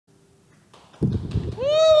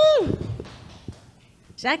Woo!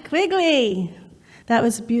 Jack Quigley. That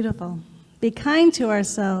was beautiful. Be kind to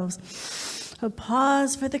ourselves. A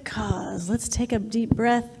pause for the cause. Let's take a deep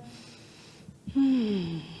breath.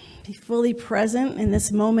 Be fully present in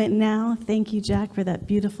this moment now. Thank you, Jack, for that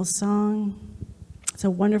beautiful song. It's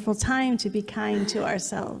a wonderful time to be kind to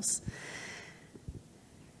ourselves.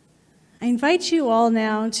 I invite you all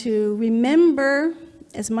now to remember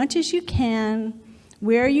as much as you can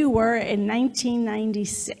where you were in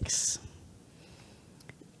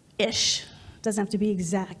 1996-ish. Doesn't have to be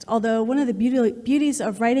exact. Although one of the beauties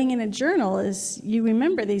of writing in a journal is you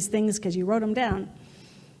remember these things because you wrote them down.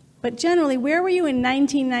 But generally, where were you in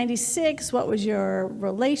 1996? What was your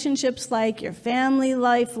relationships like, your family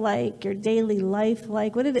life like, your daily life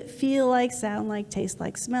like? What did it feel like, sound like, taste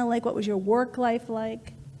like, smell like? What was your work life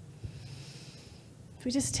like? If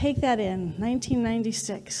we just take that in,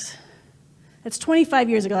 1996. That's 25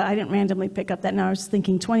 years ago. I didn't randomly pick up that now. I was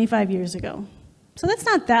thinking 25 years ago. So that's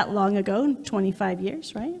not that long ago, 25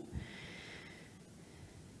 years, right?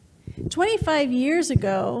 25 years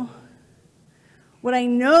ago, what I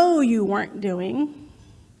know you weren't doing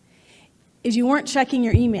is you weren't checking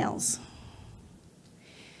your emails.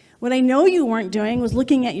 What I know you weren't doing was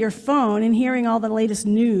looking at your phone and hearing all the latest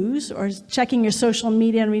news, or checking your social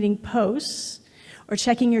media and reading posts, or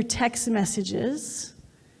checking your text messages,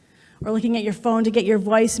 or looking at your phone to get your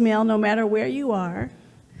voicemail no matter where you are.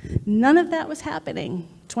 None of that was happening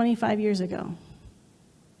 25 years ago.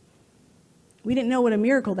 We didn't know what a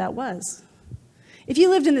miracle that was. If you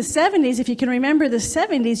lived in the 70s, if you can remember the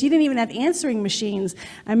 70s, you didn't even have answering machines.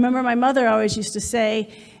 I remember my mother always used to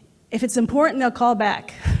say, if it's important, they'll call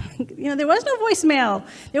back. There was no voicemail.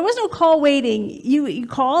 There was no call waiting. You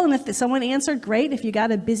call, and if someone answered, great. If you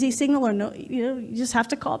got a busy signal or no, you just have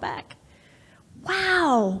to call back.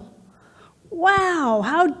 Wow. Wow,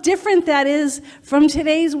 how different that is from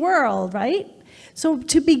today's world, right? So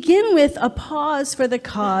to begin with a pause for the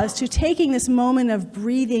cause, to taking this moment of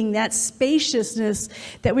breathing, that spaciousness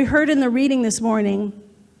that we heard in the reading this morning,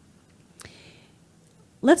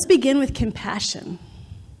 let's begin with compassion.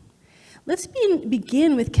 Let's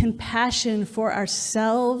begin with compassion for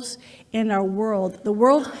ourselves and our world, the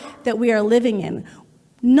world that we are living in.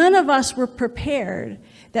 None of us were prepared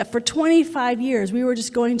that for 25 years we were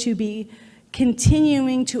just going to be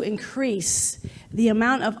continuing to increase the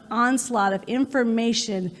amount of onslaught of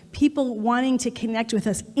information, people wanting to connect with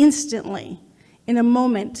us instantly, in a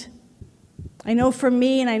moment. I know for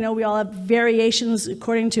me, and I know we all have variations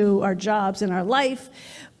according to our jobs and our life,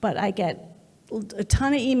 but I get a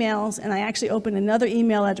ton of emails, and I actually opened another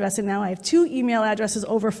email address, and now I have 2 email addresses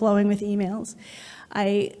overflowing with emails.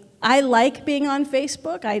 I like being on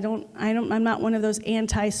Facebook. I'm not one of those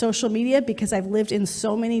anti-social media because I've lived in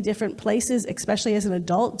so many different places, especially as an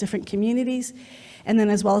adult, different communities, and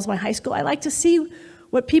then as well as my high school. I like to see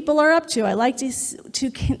what people are up to. I like to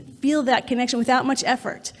feel that connection without much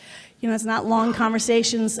effort. It's not long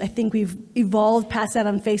conversations. I think we've evolved past that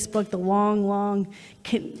on Facebook, the long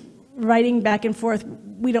writing back and forth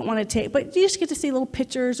we don't want to take. But you just get to see little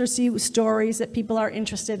pictures or see stories that people are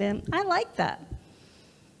interested in. I like that.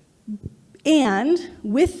 And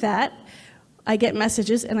with that, I get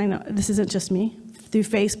messages, and I know this isn't just me, through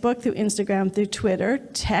Facebook, through Instagram, through Twitter,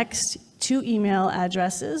 text, 2 email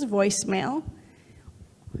addresses, voicemail.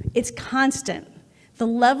 It's constant. The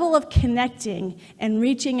level of connecting and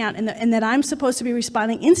reaching out, and that I'm supposed to be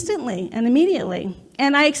responding instantly and immediately.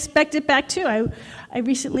 And I expect it back too. I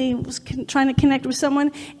recently was trying to connect with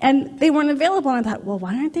someone, and they weren't available, and I thought, well,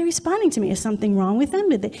 why aren't they responding to me? Is something wrong with them?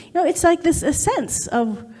 Did they? It's like a sense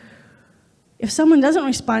of, if someone doesn't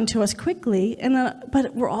respond to us quickly,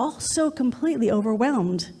 but we're all so completely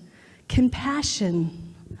overwhelmed.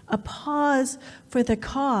 Compassion, a pause for the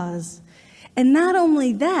cause. And not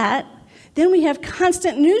only that, then we have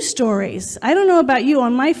constant news stories. I don't know about you,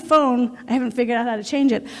 on my phone, I haven't figured out how to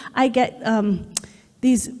change it, I get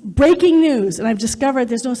these breaking news, and I've discovered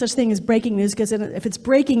there's no such thing as breaking news, because if it's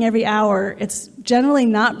breaking every hour, it's generally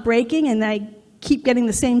not breaking, and I keep getting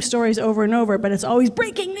the same stories over and over, but it's always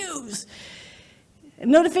breaking news.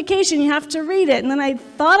 Notification, you have to read it. And then I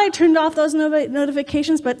thought I turned off those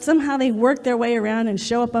notifications, but somehow they work their way around and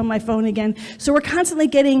show up on my phone again. So we're constantly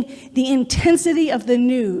getting the intensity of the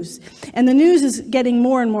news. And the news is getting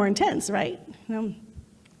more and more intense, right?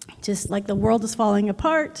 Just like the world is falling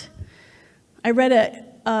apart. I read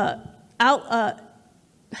a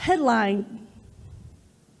headline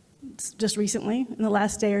just recently, in the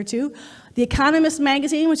last day or two. The Economist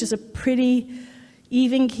magazine, which is a pretty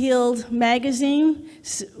even-keeled magazine,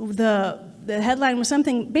 the headline was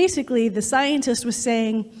something, basically the scientist was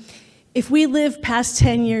saying, if we live past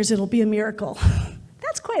 10 years, it'll be a miracle.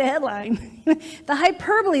 That's quite a headline. The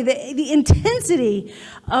hyperbole, the intensity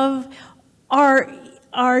of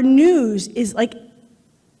our news is like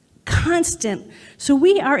constant. So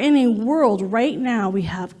we are in a world right now, we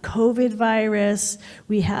have COVID virus,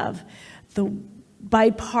 we have the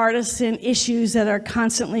bipartisan issues that are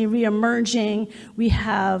constantly reemerging, we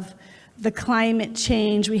have the climate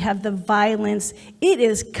change, we have the violence. It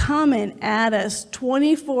is coming at us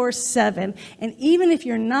 24/7, and even if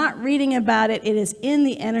you're not reading about it, it is in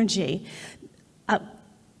the energy.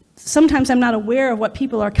 Sometimes I'm not aware of what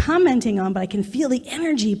people are commenting on, but I can feel the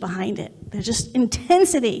energy behind it. There's just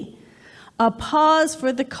intensity. A pause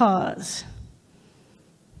for the cause.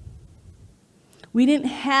 We didn't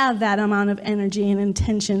have that amount of energy and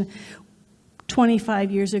intention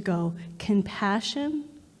 25 years ago. Compassion,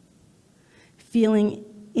 feeling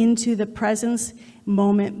into the presence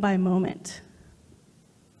moment by moment.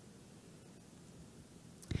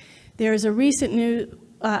 There is a recent new,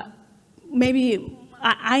 maybe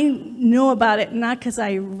I know about it, not because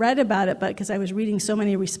I read about it, but because I was reading so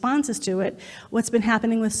many responses to it, what's been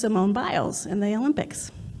happening with Simone Biles in the Olympics.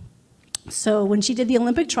 So when she did the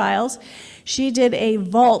Olympic trials, she did a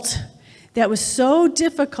vault that was so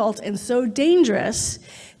difficult and so dangerous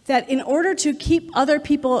that in order to keep other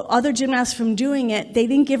gymnasts from doing it, they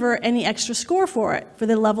didn't give her any extra score for it, for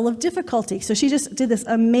the level of difficulty. So she just did this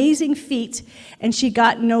amazing feat, and she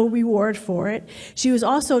got no reward for it. She was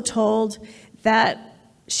also told that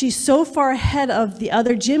she's so far ahead of the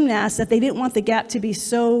other gymnasts that they didn't want the gap to be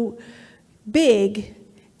so big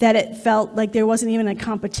that it felt like there wasn't even a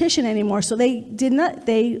competition anymore. So they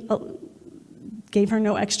gave her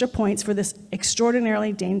no extra points for this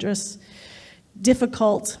extraordinarily dangerous,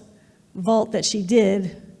 difficult vault that she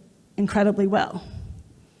did incredibly well.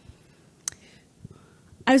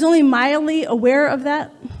 I was only mildly aware of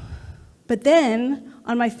that, but then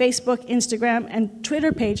on my Facebook, Instagram, and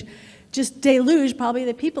Twitter page, just deluged probably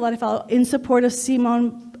the people that I follow in support of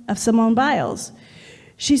Simone Biles.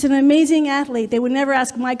 She's an amazing athlete. They would never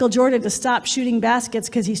ask Michael Jordan to stop shooting baskets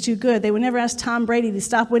because he's too good. They would never ask Tom Brady to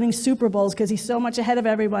stop winning Super Bowls because he's so much ahead of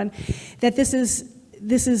everyone. That this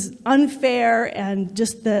is unfair, and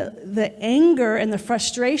just the anger and the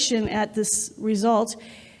frustration at this result.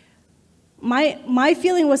 My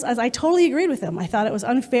feeling was, as I totally agreed with them. I thought it was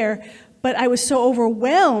unfair, but I was so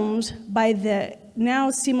overwhelmed by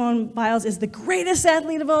now Simone Biles is the greatest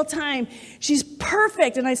athlete of all time. She's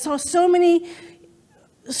perfect, and I saw so many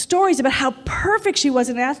stories about how perfect she was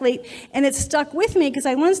an athlete, and it stuck with me because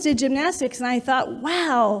I once did gymnastics, and I thought,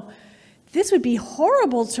 wow, this would be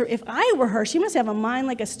horrible if I were her. She must have a mind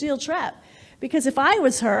like a steel trap, because if I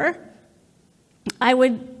was her, I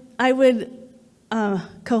would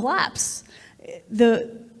collapse.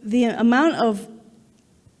 The amount of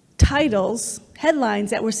titles,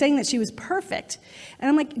 headlines that were saying that she was perfect, and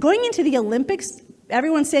I'm like, going into the Olympics,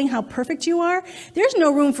 everyone's saying how perfect you are. There's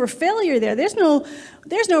no room for failure there. There's no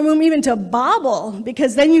room even to bobble,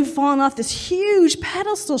 because then you've fallen off this huge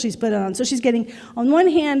pedestal she's put on. So she's getting, on one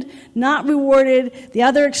hand, not rewarded. The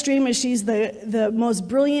other extreme is she's the most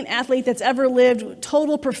brilliant athlete that's ever lived,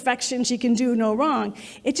 total perfection, she can do no wrong.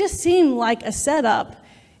 It just seemed like a setup,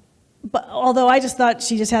 but although I just thought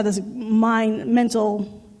she just had this mind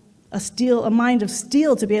of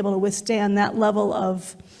steel to be able to withstand that level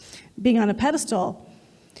of being on a pedestal.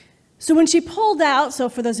 So when she pulled out, so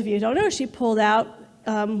for those of you who don't know, she pulled out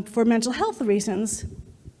for mental health reasons.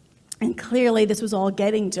 And clearly this was all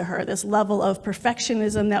getting to her, this level of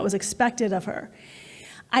perfectionism that was expected of her.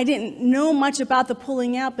 I didn't know much about the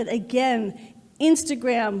pulling out, but again,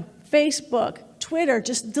 Instagram, Facebook, Twitter,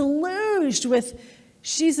 just deluged with,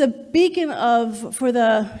 she's a beacon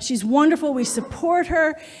she's wonderful, we support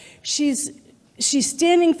her, she's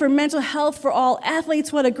standing for mental health for all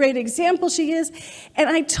athletes, what a great example she is. And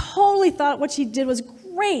I totally thought what she did was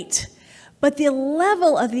great. But the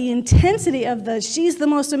level of the intensity of she's the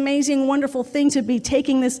most amazing, wonderful thing to be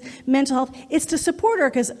taking this mental health, it's to support her,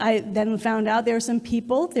 because I then found out there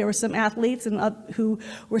were some athletes who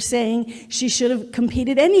were saying she should have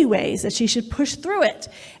competed anyways, that she should push through it.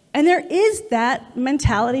 And there is that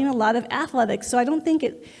mentality in a lot of athletics. So I don't think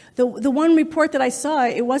the one report that I saw,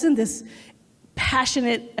 it wasn't this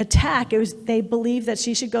passionate attack. It was, they believed that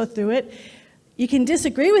she should go through it. You can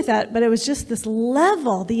disagree with that, but it was just this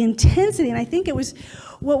level, the intensity, and I think it was,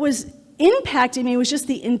 what was impacting me was just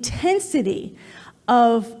the intensity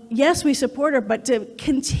of, yes, we support her, but to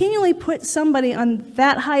continually put somebody on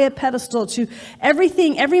that high a pedestal to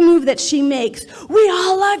everything, every move that she makes, we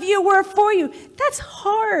all love you, we're for you, that's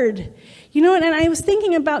hard. You know, and I was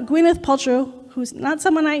thinking about Gwyneth Paltrow, who's not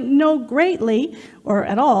someone I know greatly or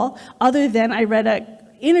at all, other than I read an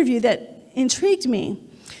interview that intrigued me.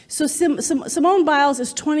 So Simone Biles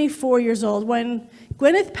is 24 years old. When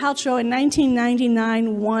Gwyneth Paltrow in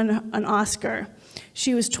 1999 won an Oscar,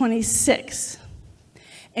 she was 26.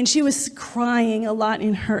 And she was crying a lot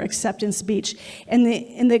in her acceptance speech. And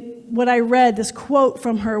what I read, this quote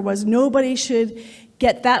from her was, "Nobody should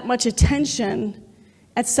get that much attention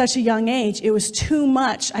at such a young age. It was too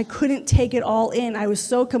much. I couldn't take it all in. I was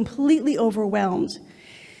so completely overwhelmed."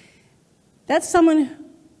 That's someone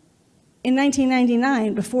in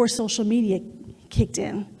 1999, before social media kicked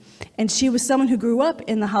in. And she was someone who grew up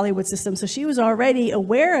in the Hollywood system, so she was already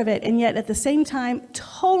aware of it, and yet at the same time,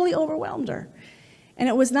 totally overwhelmed her. And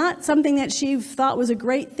it was not something that she thought was a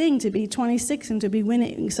great thing to be 26 and to be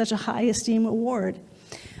winning such a high esteem award.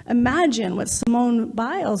 Imagine what Simone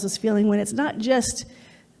Biles is feeling when it's not just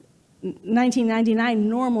 1999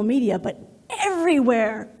 normal media, but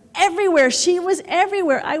everywhere. Everywhere. She was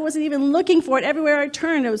everywhere. I wasn't even looking for it. Everywhere I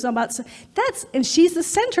turned, it was about and she's the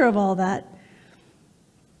center of all that.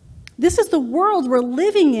 This is the world we're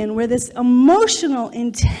living in, where this emotional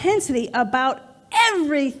intensity about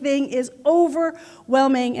everything is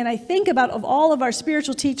overwhelming. And I think about of all of our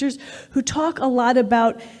spiritual teachers who talk a lot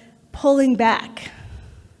about pulling back.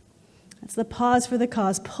 That's the pause for the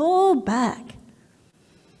cause. Pull back.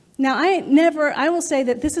 Now, I will say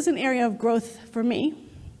that this is an area of growth for me,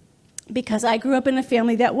 because I grew up in a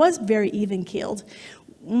family that was very even-keeled.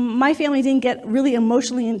 My family didn't get really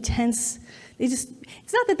emotionally intense. It's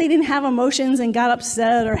not that they didn't have emotions and got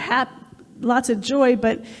upset or had lots of joy,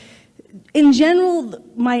 but in general,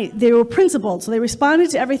 they were principled, so they responded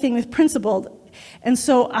to everything with principled. And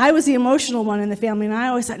so I was the emotional one in the family, and I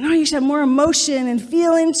always thought, no, you should have more emotion and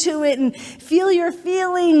feel into it and feel your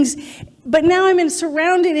feelings. But now I'm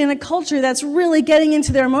surrounded in a culture that's really getting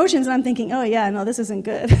into their emotions, and I'm thinking, oh yeah, no, this isn't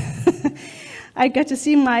good. I got to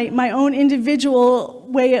see my own individual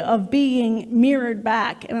way of being mirrored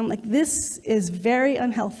back, and I'm like, this is very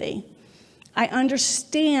unhealthy. I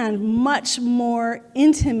understand much more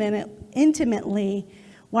intimately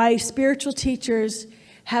why spiritual teachers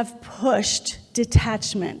have pushed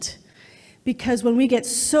detachment. Because when we get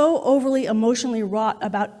so overly emotionally wrought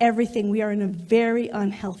about everything, we are in a very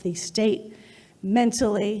unhealthy state,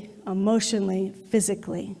 mentally, emotionally,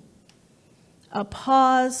 physically. A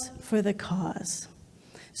pause for the cause.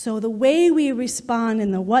 So the way we respond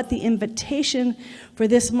and the invitation for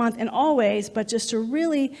this month and always, but just to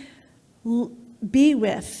really be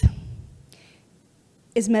with,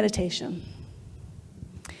 is meditation.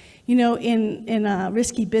 You know, in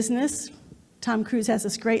Risky Business, Tom Cruise has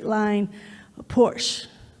this great line, Porsche,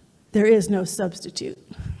 there is no substitute.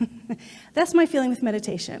 That's my feeling with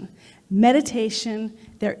meditation. Meditation,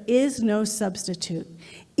 there is no substitute.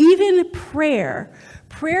 Even prayer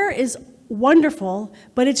is wonderful,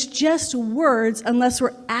 but it's just words unless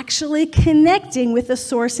we're actually connecting with the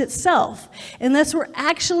source itself. Unless we're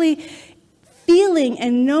actually feeling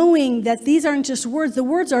and knowing that these aren't just words. The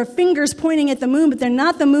words are fingers pointing at the moon, but they're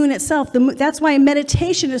not the moon itself. That's why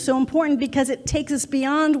meditation is so important, because it takes us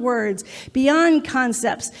beyond words, beyond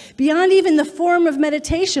concepts, beyond even the form of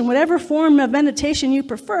meditation. Whatever form of meditation you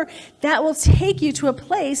prefer, that will take you to a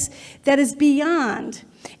place that is beyond.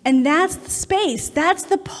 And that's the space, that's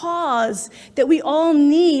the pause that we all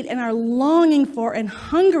need and are longing for and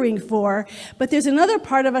hungering for, but there's another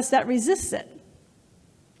part of us that resists it.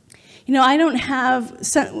 You know,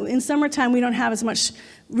 in summertime, we don't have as much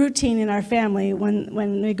routine in our family.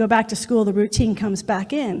 When we go back to school, the routine comes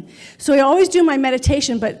back in. So I always do my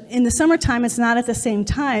meditation, but in the summertime, it's not at the same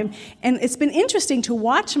time. And it's been interesting to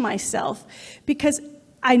watch myself, because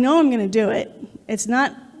I know I'm going to do it. It's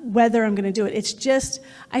not whether I'm going to do it. It's just,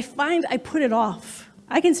 I find I put it off.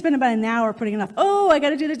 I can spend about an hour putting it off. Oh, I got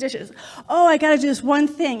to do the dishes. Oh, I got to do this one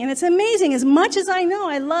thing. And it's amazing. As much as I know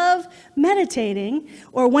I love meditating,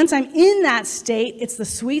 or once I'm in that state, it's the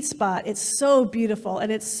sweet spot. It's so beautiful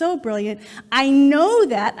and it's so brilliant. I know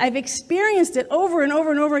that. I've experienced it over and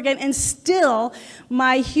over and over again, and still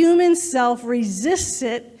my human self resists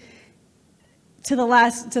it to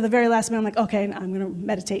the very last minute. I'm like, okay, I'm going to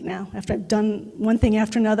meditate now. After I've done one thing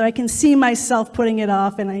after another, I can see myself putting it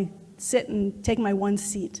off, and I sit and take my one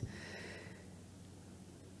seat.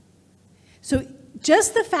 So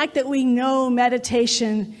just the fact that we know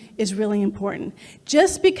meditation is really important.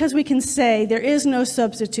 Just because we can say there is no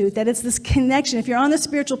substitute, that it's this connection, if you're on the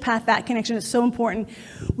spiritual path, that connection is so important.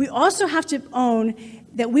 We also have to own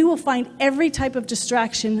that we will find every type of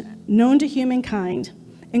distraction known to humankind,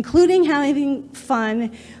 including having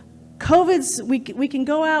fun, COVID's, we can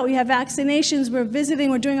go out, we have vaccinations, we're visiting,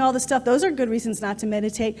 we're doing all this stuff. Those are good reasons not to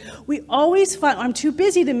meditate. We always find, I'm too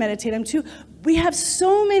busy to meditate. We have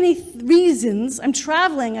so many reasons. I'm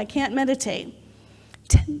traveling, I can't meditate.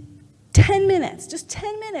 10 minutes, just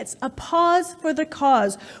 10 minutes, a pause for the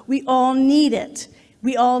cause. We all need it.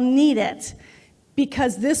 We all need it.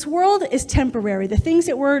 Because this world is temporary. The things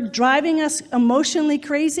that were driving us emotionally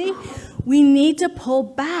crazy, we need to pull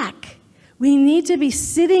back. We need to be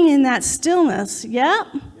sitting in that stillness. Yeah?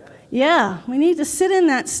 Yeah, we need to sit in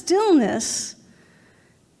that stillness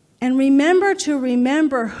and remember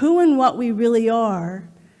who and what we really are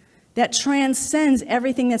that transcends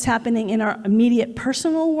everything that's happening in our immediate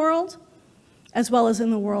personal world as well as in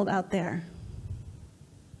the world out there.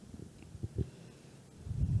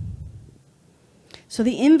 So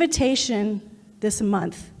the invitation this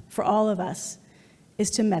month for all of us is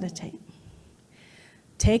to meditate.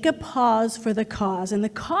 Take a pause for the cause, and the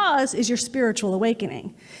cause is your spiritual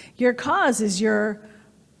awakening. Your cause is your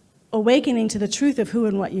awakening to the truth of who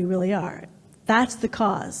and what you really are. That's the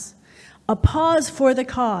cause. A pause for the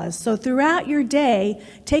cause. So throughout your day,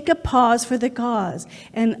 take a pause for the cause.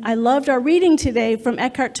 And I loved our reading today from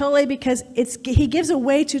Eckhart Tolle because he gives a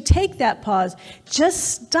way to take that pause.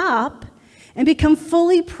 Just stop and become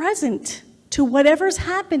fully present to whatever's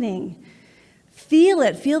happening. Feel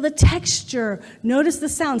it, feel the texture, notice the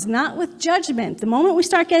sounds, not with judgment. The moment we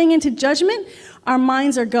start getting into judgment, our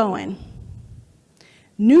minds are going.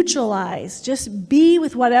 Neutralize, just be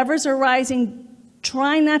with whatever's arising.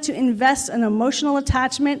 Try not to invest an emotional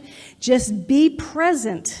attachment. Just be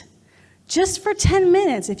present. Just for 10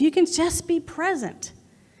 minutes, if you can just be present.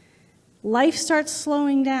 Life starts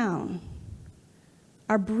slowing down.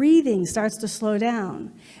 Our breathing starts to slow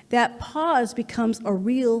down. That pause becomes a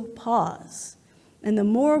real pause. And the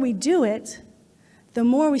more we do it, the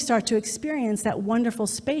more we start to experience that wonderful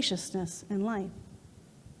spaciousness in life.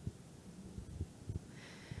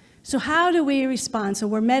 So how do we respond? So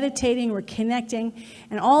we're meditating, we're connecting,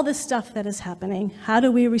 and all this stuff that is happening. How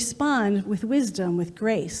do we respond with wisdom, with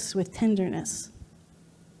grace, with tenderness?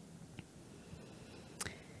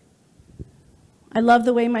 I love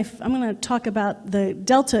the way I'm going to talk about the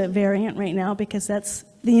Delta variant right now because that's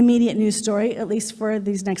the immediate news story, at least for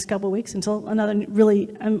these next couple of weeks until another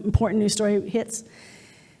really important news story hits.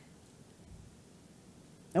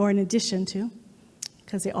 Or in addition to,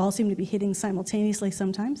 because they all seem to be hitting simultaneously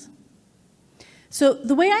sometimes. So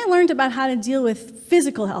the way I learned about how to deal with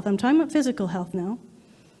physical health, I'm talking about physical health now,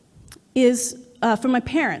 is from my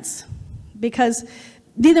parents, because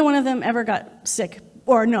neither one of them ever got sick.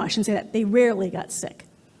 Or no, I shouldn't say that. They rarely got sick.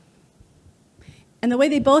 And the way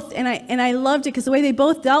they both, and I loved it because the way they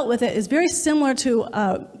both dealt with it is very similar to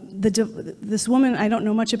this woman. I don't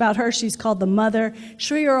know much about her. She's called the Mother.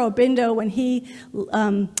 Sri Aurobindo, when he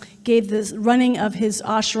gave this running of his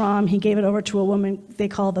ashram, he gave it over to a woman they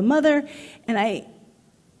call the Mother. And I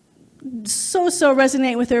so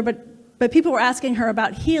resonate with her, but people were asking her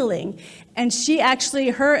about healing. And she actually,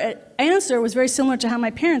 her answer was very similar to how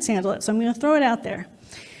my parents handle it. So I'm going to throw it out there,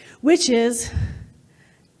 which is,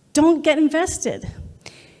 don't get invested.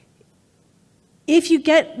 If you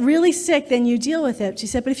get really sick, then you deal with it. She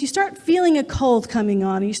said, but if you start feeling a cold coming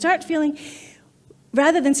on, and you start feeling,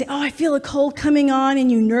 rather than say, oh, I feel a cold coming on,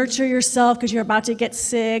 and you nurture yourself because you're about to get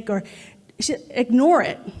sick, or ignore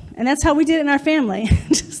it. And that's how we did it in our family.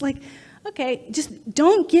 Just like, okay, just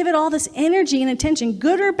don't give it all this energy and attention,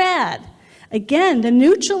 good or bad. Again, the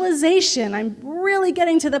neutralization, I'm really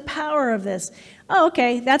getting to the power of this. Oh,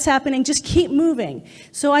 okay, that's happening, just keep moving.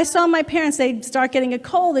 So I saw my parents, they'd start getting a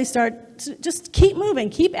cold, just keep moving,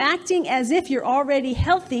 keep acting as if you're already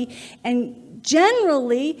healthy, and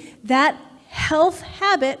generally that health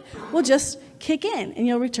habit will just kick in and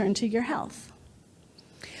you'll return to your health.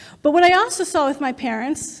 But what I also saw with my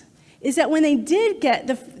parents is that when they did get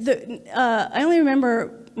I only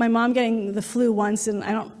remember my mom getting the flu once, and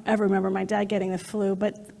I don't ever remember my dad getting the flu,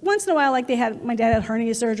 but once in a while, like my dad had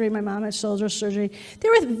hernia surgery, my mom had shoulder surgery.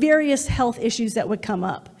 There were various health issues that would come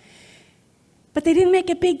up. But they didn't make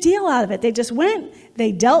a big deal out of it. They just went,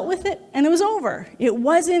 they dealt with it, and it was over. It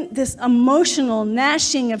wasn't this emotional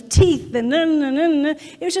gnashing of teeth, and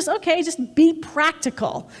it was just, okay, just be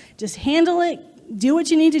practical. Just handle it, do what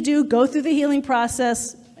you need to do, go through the healing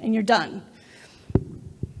process, and you're done.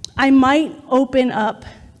 I might open up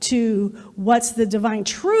to what's the divine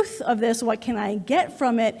truth of this, what can I get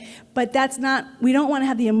from it, but that's not, we don't want to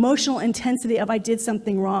have the emotional intensity of I did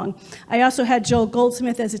something wrong. I also had Joel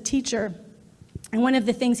Goldsmith as a teacher, and one of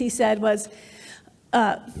the things he said was,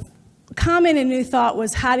 comment in New Thought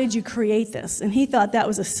was, how did you create this? And he thought that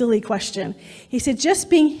was a silly question. He said, just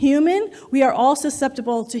being human, we are all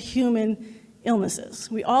susceptible to human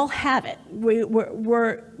illnesses. We all have it.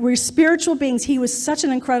 We're spiritual beings. He was such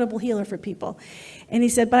an incredible healer for people. And he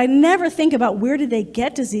said, but I never think about where did they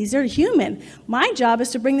get disease. They're human. My job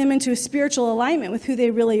is to bring them into a spiritual alignment with who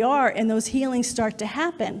they really are, and those healings start to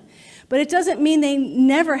happen. But it doesn't mean they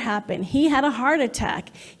never happen. He had a heart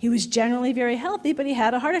attack. He was generally very healthy, but he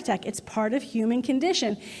had a heart attack. It's part of human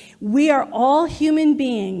condition. We are all human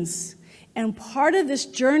beings. And part of this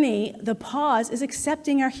journey, the pause, is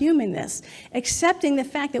accepting our humanness, accepting the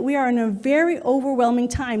fact that we are in a very overwhelming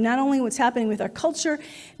time, not only what's happening with our culture,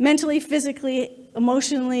 mentally, physically,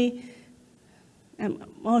 emotionally,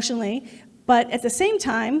 but at the same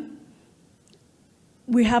time,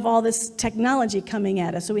 we have all this technology coming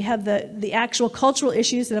at us. So we have the actual cultural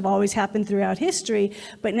issues that have always happened throughout history,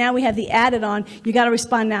 but now we have the added on, you got to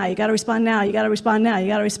respond now, you got to respond now, you got to respond now, you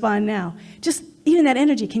got to respond now. Just even that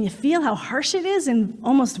energy, can you feel how harsh it is and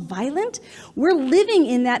almost violent? We're living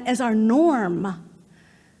in that as our norm.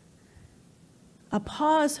 A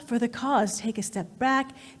pause for the cause. Take a step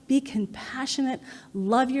back, be compassionate,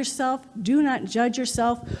 love yourself, do not judge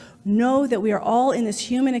yourself. Know that we are all in this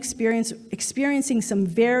human experience experiencing some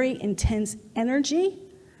very intense energy,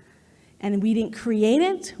 and we didn't create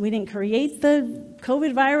it. We didn't create the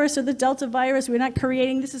COVID virus or the Delta virus. We're not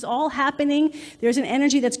creating. This is all happening. There's an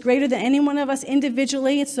energy that's greater than any one of us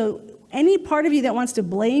individually. So any part of you that wants to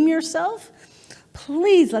blame yourself,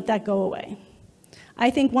 please let that go away. I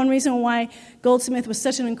think one reason why Goldsmith was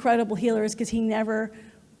such an incredible healer is because he never,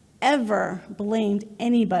 ever blamed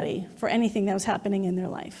anybody for anything that was happening in their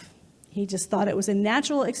life. He just thought it was a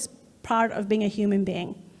natural part of being a human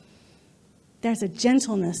being. There's a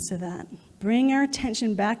gentleness to that. Bring our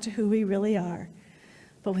attention back to who we really are,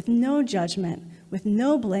 but with no judgment, with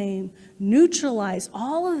no blame, neutralize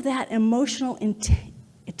all of that emotional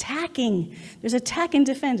attacking. There's attack and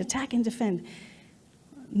defend, attack and defend.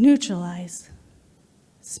 Neutralize.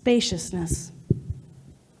 Spaciousness.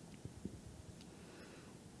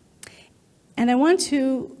 And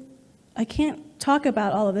I can't talk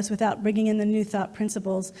about all of this without bringing in the New Thought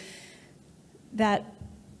principles that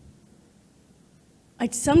I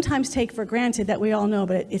sometimes take for granted that we all know,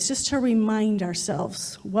 but it's just to remind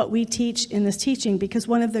ourselves what we teach in this teaching, because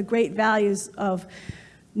one of the great values of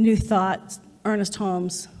New Thought, Ernest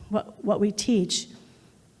Holmes, what we teach,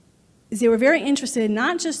 is they were very interested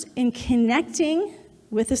not just in connecting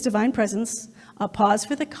with this divine presence, a pause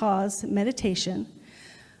for the cause, meditation,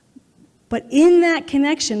 but in that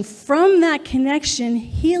connection, from that connection,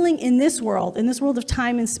 healing in this world of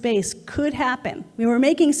time and space could happen. We were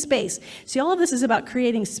making space. See, all of this is about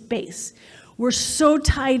creating space. We're so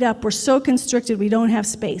tied up, we're so constricted, we don't have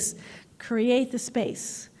space. Create the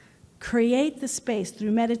space. Create the space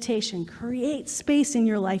through meditation. Create space in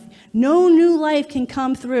your life. No new life can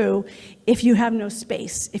come through if you have no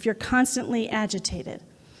space, if you're constantly agitated.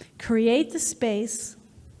 Create the space.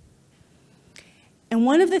 And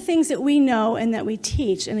one of the things that we know and that we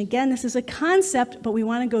teach, and again, this is a concept, but we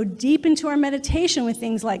want to go deep into our meditation with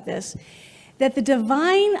things like this, that the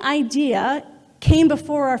divine idea came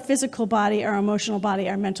before our physical body, our emotional body,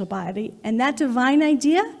 our mental body, and that divine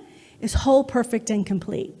idea is whole, perfect, and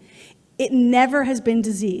complete. It never has been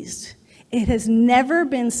diseased. It has never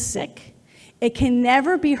been sick. It can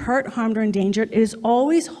never be hurt, harmed, or endangered. It is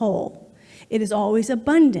always whole. It is always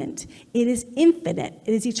abundant. It is infinite.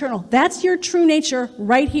 It is eternal. That's your true nature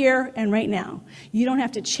right here and right now. You don't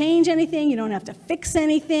have to change anything. You don't have to fix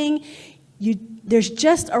anything. There's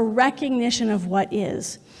just a recognition of what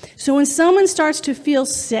is. So when someone starts to feel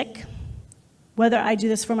sick, whether I do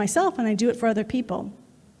this for myself and I do it for other people,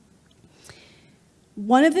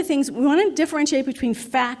 one of the things, we want to differentiate between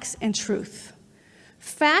facts and truth.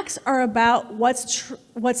 Facts are about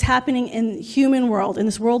what's happening in the human world, in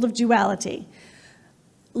this world of duality.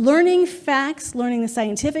 Learning facts, learning the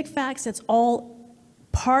scientific facts, that's all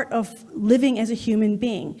part of living as a human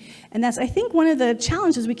being. And that's, I think, one of the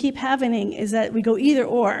challenges we keep having is that we go either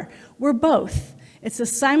or. We're both. It's a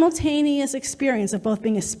simultaneous experience of both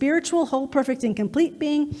being a spiritual, whole, perfect, and complete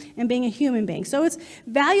being and being a human being. So it's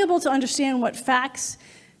valuable to understand what facts,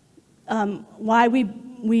 why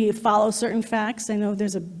we follow certain facts. I know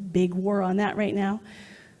there's a big war on that right now.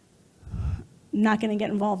 Not going to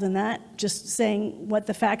get involved in that. Just saying what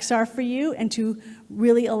the facts are for you and to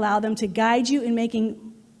really allow them to guide you in making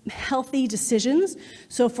healthy decisions.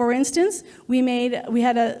 So for instance, we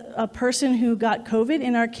had a person who got COVID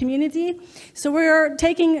in our community. So we're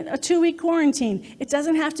taking a 2-week quarantine. It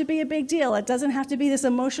doesn't have to be a big deal. It doesn't have to be this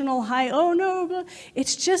emotional high, oh no,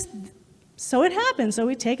 it's just So it happens. So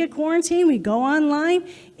we take a quarantine, we go online.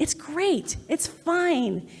 It's great. It's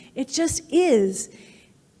fine. It just is.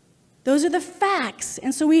 Those are the facts.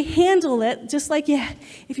 And so we handle it just like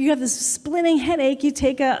if you have this splitting headache, you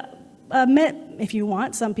take a if you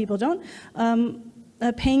want, some people don't,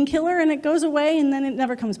 a painkiller and it goes away and then it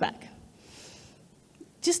never comes back.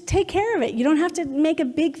 Just take care of it. You don't have to make a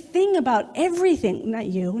big thing about everything.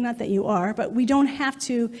 Not that you are, but we don't have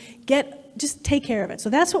to just take care of it. So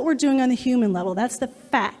that's what we're doing on the human level. That's the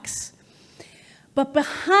facts. But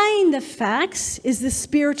behind the facts is the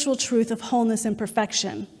spiritual truth of wholeness and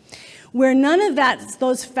perfection, where none of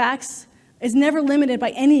those facts is never limited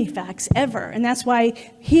by any facts ever. And that's why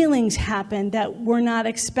healings happen that were not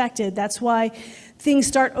expected. That's why things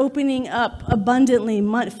start opening up abundantly,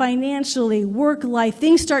 financially, work life.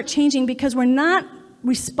 Things start changing because we're not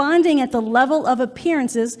responding at the level of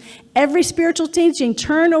appearances. Every spiritual teaching,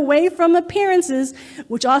 turn away from appearances,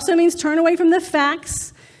 which also means turn away from the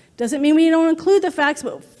facts. Doesn't mean we don't include the facts,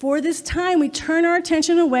 but for this time, we turn our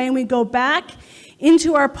attention away and we go back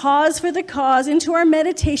into our pause for the cause, into our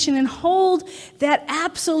meditation, and hold that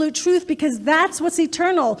absolute truth, because that's what's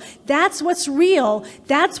eternal. That's what's real.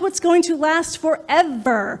 That's what's going to last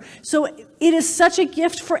forever. So it is such a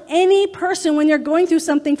gift for any person when they're going through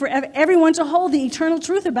something, for everyone to hold the eternal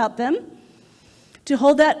truth about them, to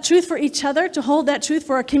hold that truth for each other, to hold that truth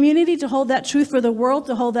for our community, to hold that truth for the world,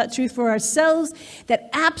 to hold that truth for ourselves, that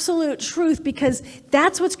absolute truth, because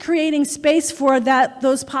that's what's creating space for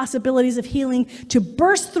those possibilities of healing to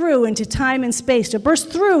burst through into time and space, to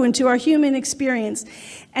burst through into our human experience.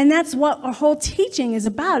 And that's what our whole teaching is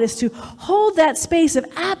about, is to hold that space of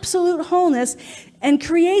absolute wholeness and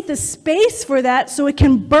create the space for that so it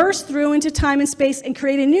can burst through into time and space and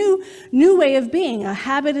create a new way of being. A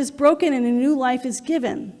habit is broken and a new life is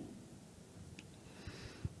given.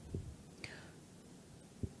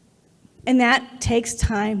 And that takes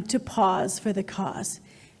time to pause for the cause.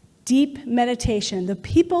 Deep meditation. The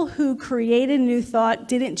people who created New Thought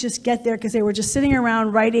didn't just get there because they were just sitting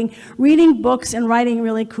around reading books and writing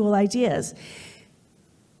really cool ideas.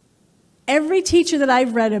 Every teacher that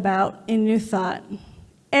I've read about in New Thought,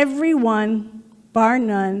 everyone, bar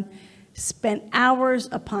none, spent hours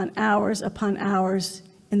upon hours upon hours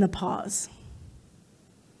in the pause,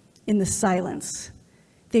 in the silence.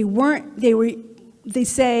 They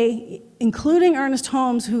say, including Ernest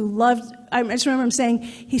Holmes, who loved, I just remember him saying,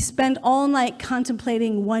 he spent all night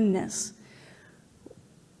contemplating oneness.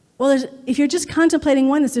 Well, if you're just contemplating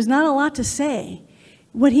oneness, there's not a lot to say.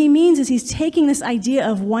 What he means is he's taking this idea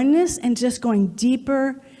of oneness and just going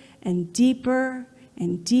deeper and deeper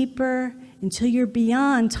and deeper until you're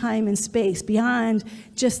beyond time and space, beyond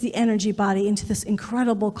just the energy body, into this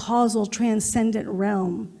incredible causal transcendent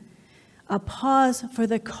realm. A pause for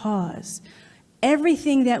the cause.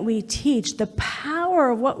 Everything that we teach, the power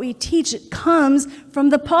of what we teach, it comes from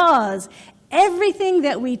the pause. Everything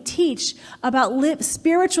that we teach about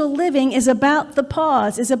spiritual living is about the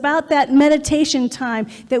pause, is about that meditation time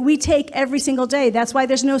that we take every single day. That's why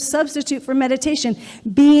there's no substitute for meditation.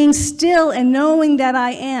 Being still and knowing that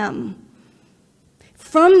I am.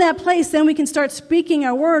 From that place, then we can start speaking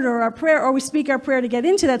our word or our prayer, or we speak our prayer to get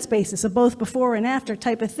into that space. It's a both before and after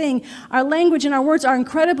type of thing. Our language and our words are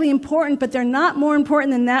incredibly important, but they're not more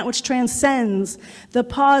important than that which transcends the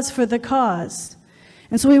pause for the cause.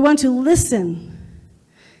 And so we want to listen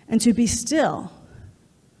and to be still.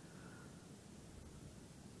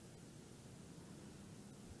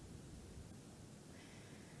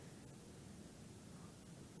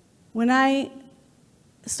 When I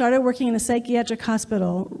started working in a psychiatric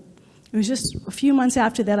hospital, it was just a few months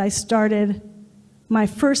after that I started my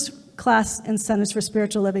first class in Centers for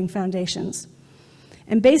Spiritual Living Foundations.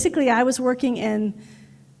 And basically I was working in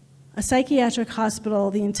a psychiatric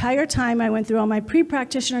hospital the entire time I went through all my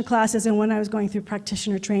pre-practitioner classes and when I was going through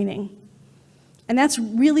practitioner training. And that's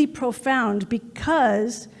really profound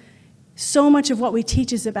because so much of what we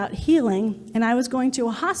teach is about healing, and I was going to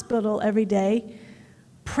a hospital every day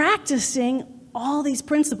practicing all these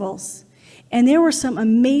principles. And there were some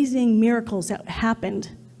amazing miracles that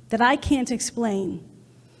happened that I can't explain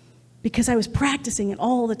because I was practicing it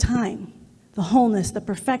all the time. The wholeness, the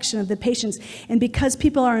perfection of the patients. And because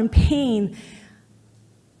people are in pain,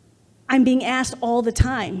 I'm being asked all the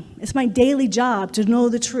time. It's my daily job to know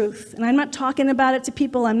the truth. And I'm not talking about it to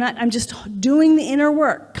people. I'm just doing the inner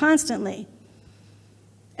work constantly.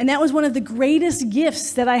 And that was one of the greatest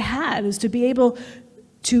gifts that I had, is to be able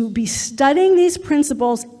to be studying these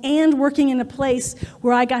principles and working in a place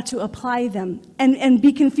where I got to apply them and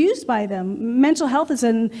be confused by them. Mental health is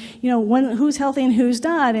who's healthy and who's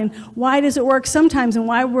not, and why does it work sometimes, and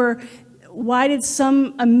why Why did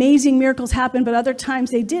some amazing miracles happen, but other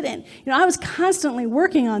times they didn't? I was constantly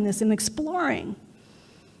working on this and exploring.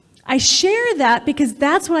 I share that because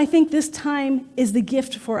that's what I think this time is the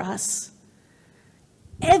gift for us.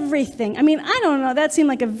 Everything. I don't know, that seemed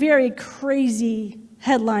like a very crazy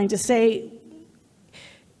headline to say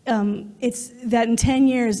it's that in 10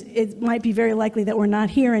 years, it might be very likely that we're not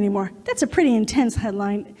here anymore. That's a pretty intense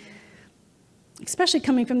headline, especially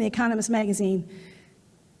coming from The Economist magazine.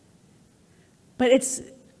 But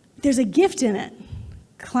there's a gift in it.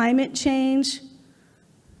 Climate change,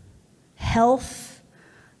 health,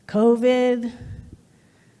 COVID,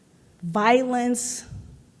 violence,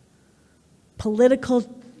 political,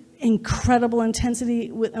 incredible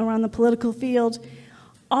intensity around the political field,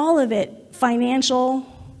 all of it, financial.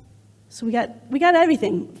 So we got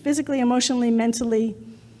everything, physically, emotionally, mentally,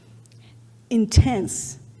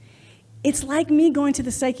 intense. It's like me going to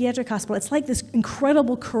the psychiatric hospital. It's like this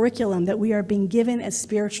incredible curriculum that we are being given as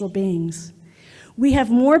spiritual beings. We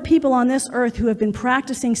have more people on this earth who have been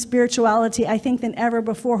practicing spirituality, I think, than ever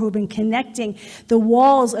before, who have been connecting. The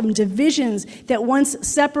walls of divisions that once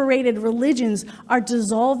separated religions are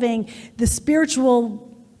dissolving. The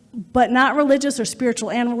spiritual, but not religious, or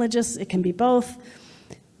spiritual and religious, it can be both.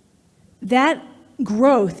 That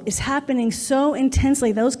growth is happening so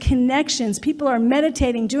intensely. Those connections, people are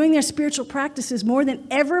meditating, doing their spiritual practices more than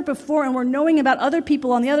ever before, and we're knowing about other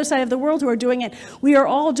people on the other side of the world who are doing it. We are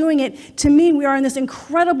all doing it. To me, we are in this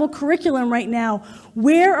incredible curriculum right now.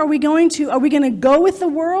 Where are we going to? Are we going to go with the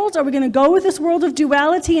world? Are we going to go with this world of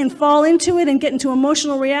duality and fall into it and get into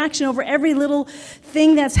emotional reaction over every little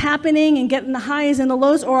thing that's happening and get in the highs and the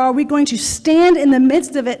lows? Or are we going to stand in the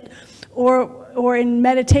midst of it, or in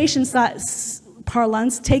meditation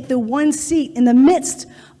parlance, take the one seat in the midst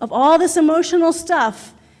of all this emotional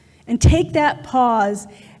stuff and take that pause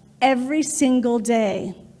every single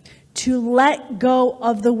day to let go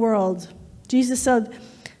of the world? Jesus said,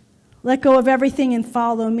 let go of everything and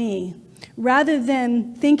follow me. Rather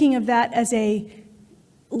than thinking of that as a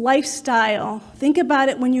lifestyle, think about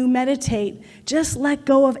it when you meditate. Just let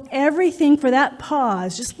go of everything for that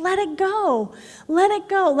pause. Just let it go. Let it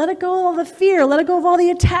go. Let it go of all the fear. Let it go of all the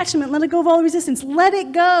attachment. Let it go of all the resistance. Let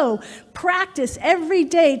it go. Practice every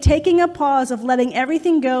day taking a pause of letting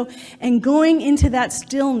everything go and going into that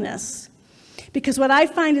stillness. Because what I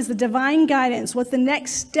find is the divine guidance, what the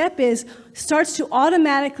next step is, starts to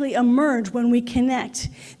automatically emerge when we connect.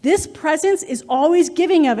 This presence is always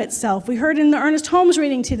giving of itself. We heard in the Ernest Holmes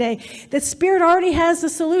reading today that Spirit already has the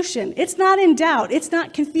solution. It's not in doubt. It's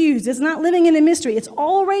not confused. It's not living in a mystery. It's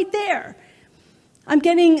all right there.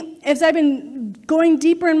 As I've been going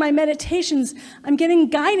deeper in my meditations, I'm getting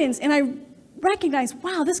guidance, and I recognize,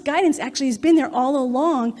 wow, this guidance actually has been there all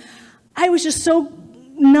along. I was just so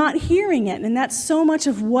not hearing it, and that's so much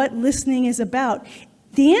of what listening is about.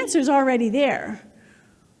 The answer's already there.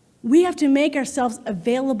 We have to make ourselves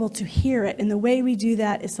available to hear it, and the way we do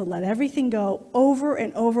that is to let everything go over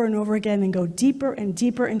and over and over again and go deeper and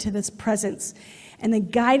deeper into this presence. And the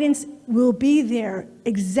guidance will be there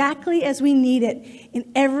exactly as we need it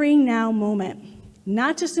in every now moment,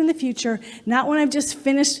 not just in the future, not when I've just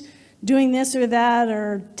finished doing this or that,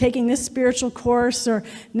 or taking this spiritual course, or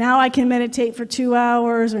now I can meditate for 2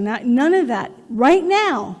 hours, or not. None of that. Right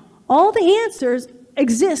now, all the answers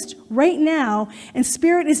exist right now, and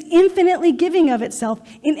Spirit is infinitely giving of itself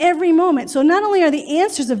in every moment. So not only are the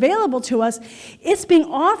answers available to us, it's being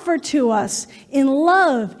offered to us in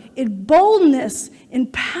love, in boldness, in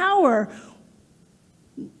power.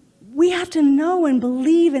 We have to know and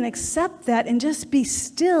believe and accept that and just be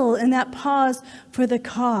still in that pause for the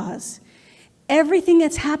cause. Everything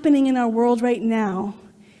that's happening in our world right now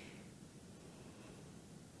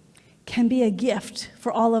can be a gift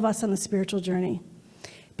for all of us on the spiritual journey,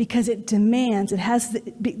 because it demands, it has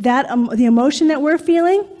the emotion that we're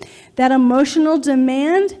feeling, that emotional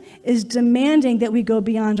demand is demanding that we go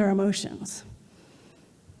beyond our emotions.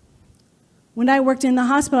 When I worked in the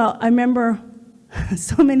hospital, I remember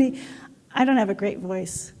I don't have a great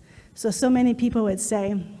voice, so many people would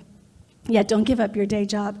say, yeah, don't give up your day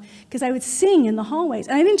job, because I would sing in the hallways,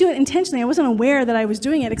 and I didn't do it intentionally. I wasn't aware that I was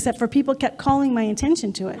doing it, except for people kept calling my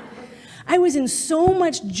attention to it. I was in so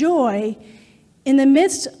much joy in the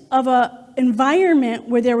midst of an environment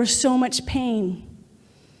where there was so much pain.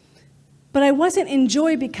 But I wasn't in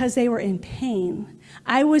joy because they were in pain.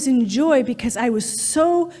 I was in joy because I was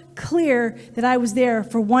so clear that I was there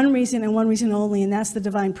for one reason and one reason only, and that's the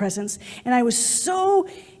divine presence. And I was so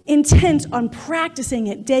intent on practicing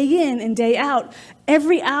it day in and day out.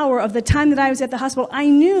 Every hour of the time that I was at the hospital, I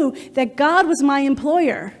knew that God was my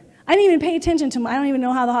employer. I didn't even pay attention to I don't even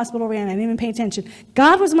know how the hospital ran. I didn't even pay attention.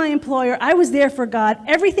 God was my employer. I was there for God.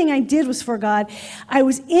 Everything I did was for God. I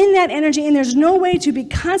was in that energy, and there's no way to be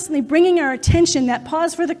constantly bringing our attention, that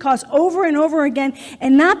pause for the cause, over and over again,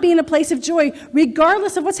 and not be in a place of joy,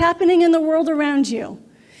 regardless of what's happening in the world around you.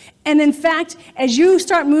 And in fact, as you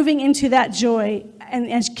start moving into that joy, and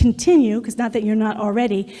as continue, because not that you're not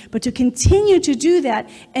already, but to continue to do that,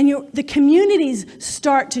 and the communities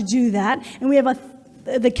start to do that, and we have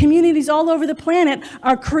the communities all over the planet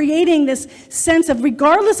are creating this sense of,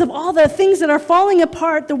 regardless of all the things that are falling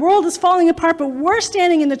apart, the world is falling apart, but we're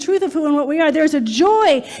standing in the truth of who and what we are. There's a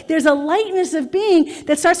joy, there's a lightness of being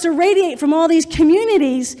that starts to radiate from all these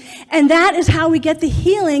communities, and that is how we get the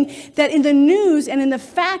healing that in the news and in the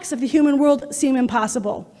facts of the human world seem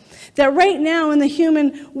impossible. That right now in the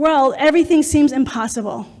human world, everything seems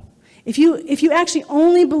impossible. If you actually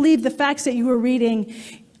only believe the facts that you were reading,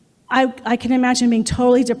 I can imagine being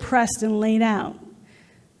totally depressed and laid out.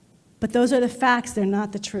 But those are the facts, they're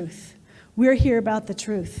not the truth. We're here about the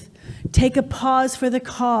truth. Take a pause for the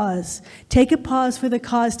cause. Take a pause for the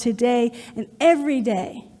cause today and every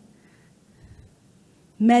day.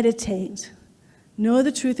 Meditate. Know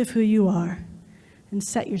the truth of who you are and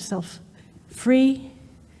set yourself free,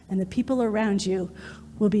 and the people around you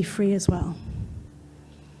will be free as well.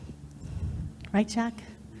 Right, Jack?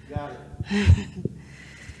 You got it.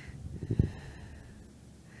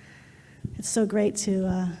 It's so great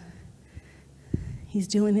he's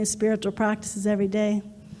doing his spiritual practices every day,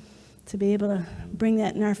 to be able to bring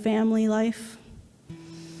that in our family life.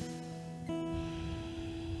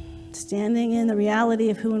 Standing in the reality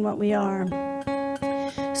of who and what we are.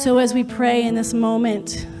 So as we pray in this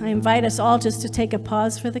moment, I invite us all just to take a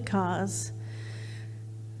pause for the cause.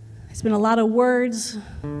 There's been a lot of words,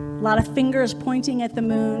 a lot of fingers pointing at the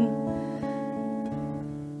moon.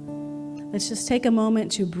 Let's just take a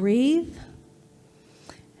moment to breathe,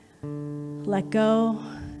 let go,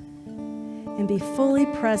 and be fully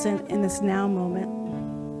present in this now moment.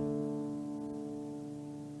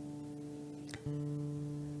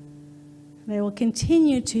 And I will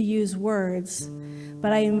continue to use words,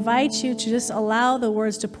 but I invite you to just allow the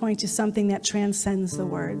words to point to something that transcends the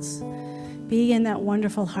words. Be in that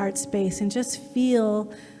wonderful heart space and just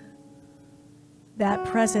feel that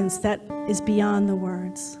presence that is beyond the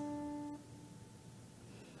words.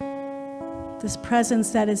 This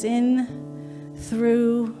presence that is in,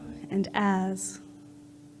 through, and as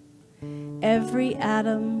every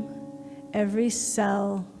atom, every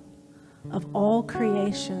cell of all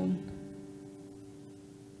creation,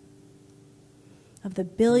 of the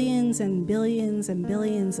billions and billions and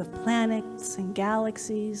billions of planets and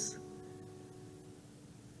galaxies,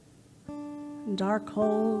 and dark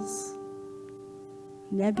holes,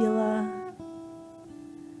 nebula,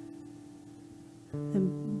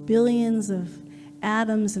 and billions of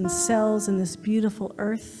atoms and cells in this beautiful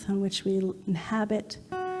earth on which we inhabit,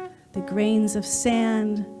 the grains of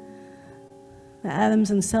sand, the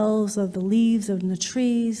atoms and cells of the leaves of the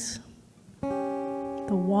trees, the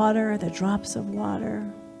water, the drops of water.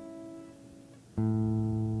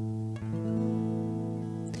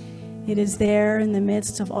 It is there in the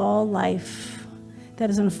midst of all life that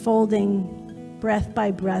is unfolding breath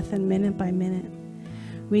by breath and minute by minute.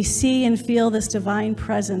 We see and feel this divine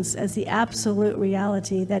presence as the absolute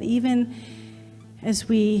reality, that even as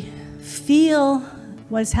we feel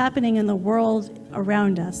what's happening in the world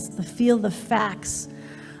around us, to feel the facts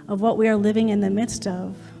of what we are living in the midst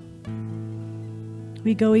of,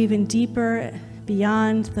 we go even deeper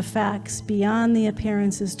beyond the facts, beyond the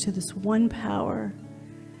appearances, to this one power,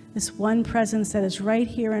 this one presence that is right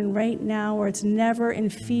here and right now, where it's never in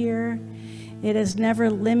fear, it is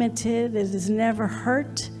never limited, it is never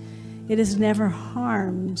hurt, it is never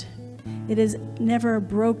harmed, it is never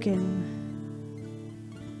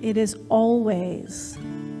broken. It is always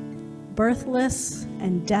birthless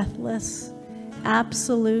and deathless,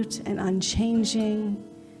 absolute and unchanging,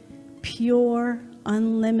 pure,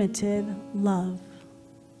 unlimited love.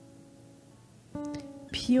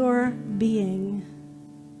 Pure being,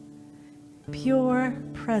 pure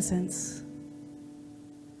presence,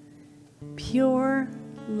 pure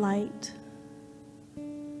light,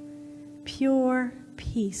 pure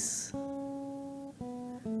peace,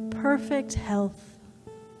 perfect health,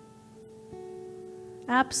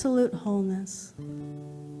 absolute wholeness.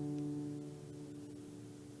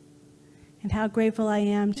 And how grateful I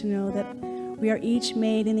am to know that we are each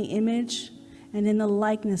made in the image and in the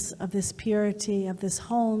likeness of this purity, of this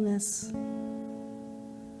wholeness,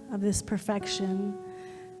 of this perfection.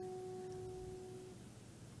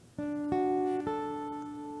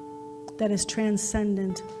 That is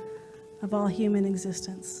transcendent of all human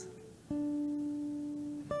existence.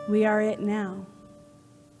 We are it now.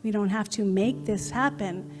 We don't have to make this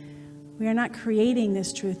happen. We are not creating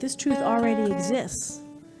this truth. This truth already exists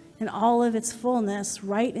in all of its fullness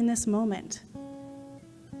right in this moment.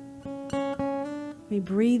 We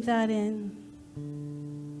breathe that in.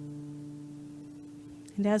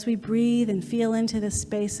 And as we breathe and feel into the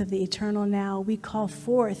space of the eternal now, we call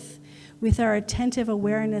forth with our attentive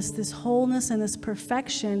awareness this wholeness and this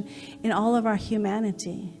perfection in all of our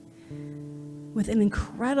humanity, with an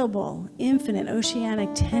incredible, infinite, oceanic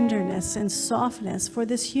tenderness and softness. For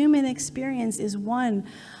this human experience is one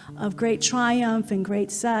of great triumph and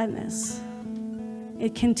great sadness.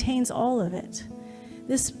 It contains all of it.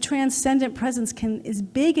 This transcendent presence is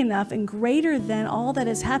big enough and greater than all that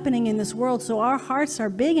is happening in this world, so our hearts are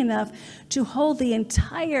big enough to hold the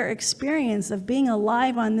entire experience of being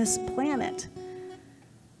alive on this planet.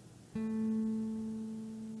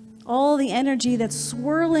 All the energy that's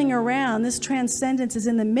swirling around, this transcendence is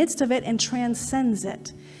in the midst of it and transcends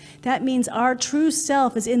it. That means our true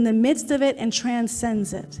self is in the midst of it and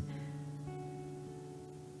transcends it.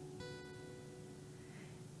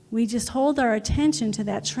 We just hold our attention to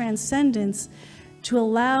that transcendence to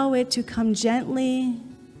allow it to come gently,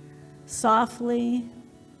 softly,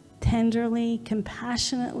 tenderly,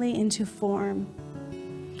 compassionately into form.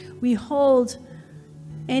 We hold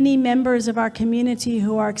any members of our community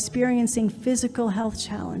who are experiencing physical health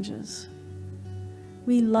challenges.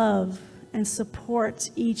 We love and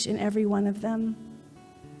support each and every one of them.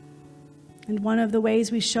 And one of the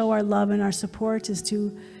ways we show our love and our support is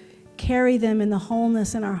to carry them in the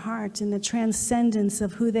wholeness in our heart, in the transcendence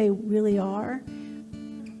of who they really are,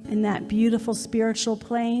 in that beautiful spiritual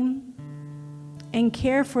plane, and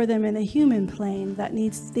care for them in the human plane that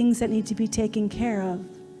needs things that need to be taken care of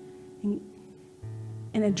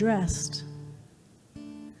and addressed.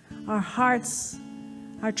 Our hearts,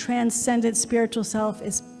 our transcendent spiritual self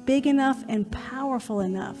is big enough and powerful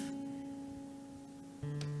enough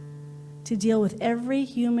to deal with every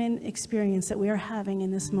human experience that we are having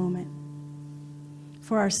in this moment.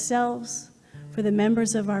 For ourselves, for the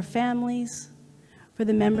members of our families, for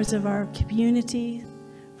the members of our community,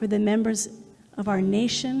 for the members of our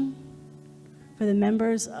nation, for the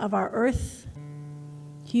members of our earth,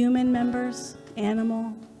 human members,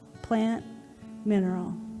 animal, plant,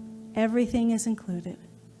 mineral. Everything is included.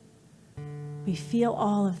 We feel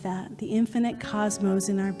all of that, the infinite cosmos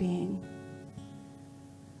in our being.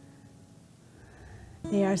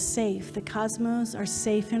 They are safe. The cosmos are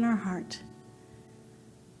safe in our heart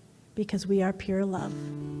because we are pure love.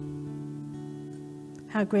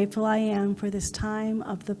 How grateful I am for this time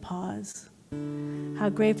of the pause. How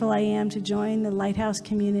grateful I am to join the Lighthouse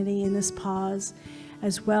community in this pause,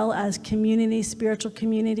 as well as communities, spiritual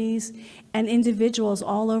communities, and individuals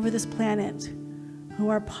all over this planet who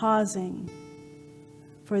are pausing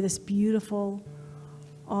for this beautiful,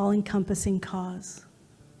 all-encompassing cause.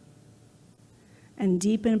 And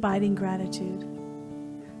deep and abiding gratitude,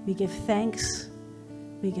 we give thanks,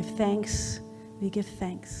 we give thanks, we give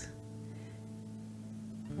thanks.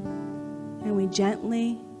 And we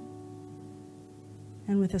gently,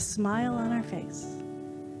 and with a smile on our face,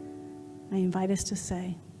 I invite us to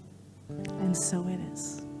say, and so it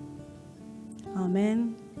is.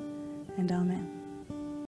 Amen and amen.